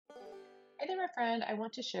Hi there, my friend. I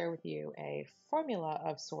want to share with you a formula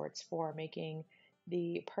of sorts for making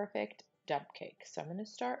the perfect dump cake. So I'm going to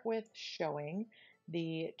start with showing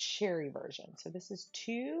the cherry version. So this is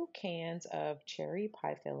 2 cans of cherry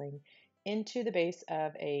pie filling into the base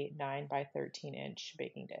of a 9 by 13-inch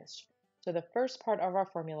baking dish. So the first part of our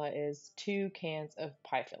formula is 2 cans of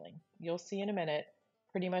pie filling. You'll see in a minute,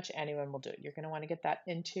 pretty much anyone will do it. You're going to want to get that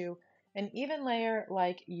into an even layer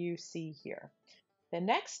like you see here. The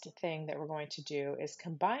next thing that we're going to do is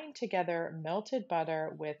combine together melted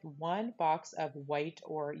butter with 1 box of white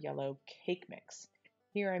or yellow cake mix.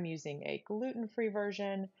 Here I'm using a gluten-free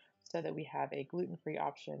version so that we have a gluten-free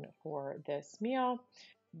option for this meal.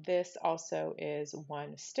 This also is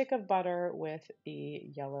 1 stick of butter with the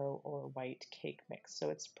yellow or white cake mix. So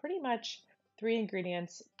it's pretty much 3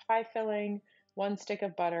 ingredients: pie filling, 1 stick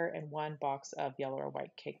of butter, and 1 box of yellow or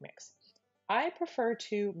white cake mix. I prefer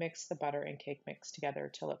to mix the butter and cake mix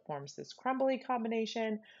together till it forms this crumbly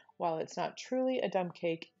combination. While it's not truly a dump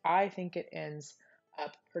cake, I think it ends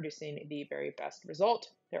up producing the very best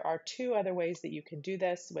result. There are 2 other ways that you can do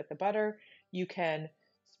this with the butter. You can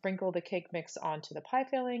sprinkle the cake mix onto the pie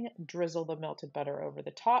filling, drizzle the melted butter over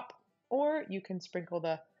the top, or you can sprinkle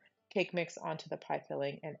the cake mix onto the pie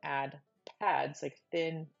filling and add pads, like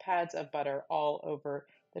thin pads of butter all over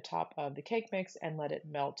the top of the cake mix and let it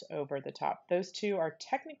melt over the top. Those 2 are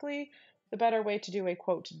technically the better way to do a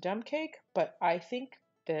quote dump cake, but I think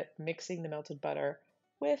that mixing the melted butter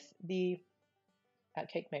with the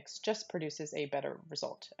cake mix just produces a better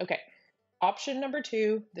result. Okay, option number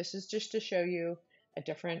 2, this is just to show you a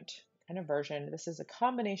different kind of version. This is a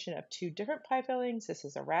combination of 2 different pie fillings. This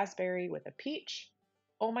is a raspberry with a peach.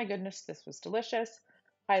 Oh my goodness, this was delicious.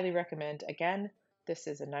 Highly recommend. Again, this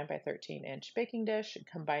is a 9 by 13-inch baking dish,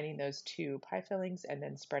 combining those 2 pie fillings and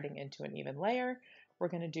then spreading into an even layer. We're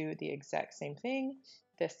going to do the exact same thing.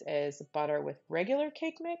 This is butter with regular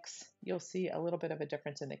cake mix. You'll see a little bit of a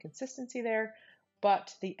difference in the consistency there,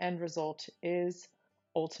 but the end result is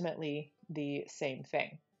ultimately the same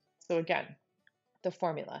thing. So again, the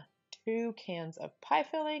formula: 2 cans of pie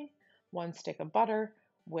filling, 1 stick of butter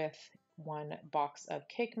with 1 box of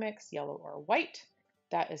cake mix, yellow or white.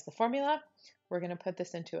 That is the formula. We're going to put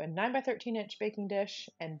this into a 9 by 13-inch baking dish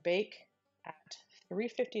and bake at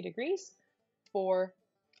 350 degrees for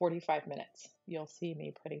 45 minutes. You'll see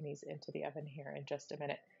me putting these into the oven here in just a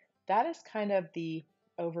minute. That is kind of the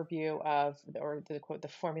overview of, or the quote, the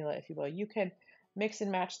formula, if you will. You can mix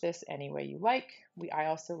and match this any way you like. I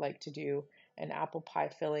also like to do an apple pie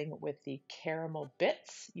filling with the caramel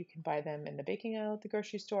bits. You can buy them in the baking aisle at the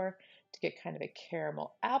grocery store to get kind of a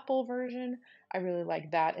caramel apple version. I really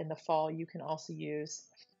like that in the fall. You can also use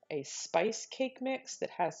a spice cake mix that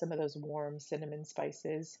has some of those warm cinnamon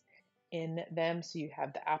spices in them. So you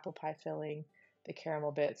have the apple pie filling, the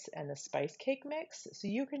caramel bits, and the spice cake mix. So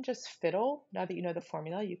you can just fiddle. Now that you know the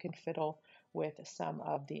formula, you can fiddle with some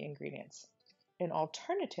of the ingredients. An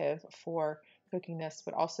alternative for cooking this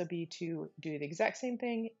would also be to do the exact same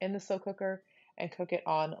thing in the slow cooker and cook it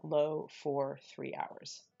on low for 3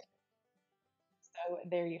 hours. So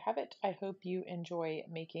there you have it. I hope you enjoy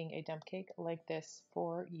making a dump cake like this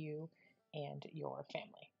for you and your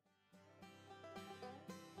family.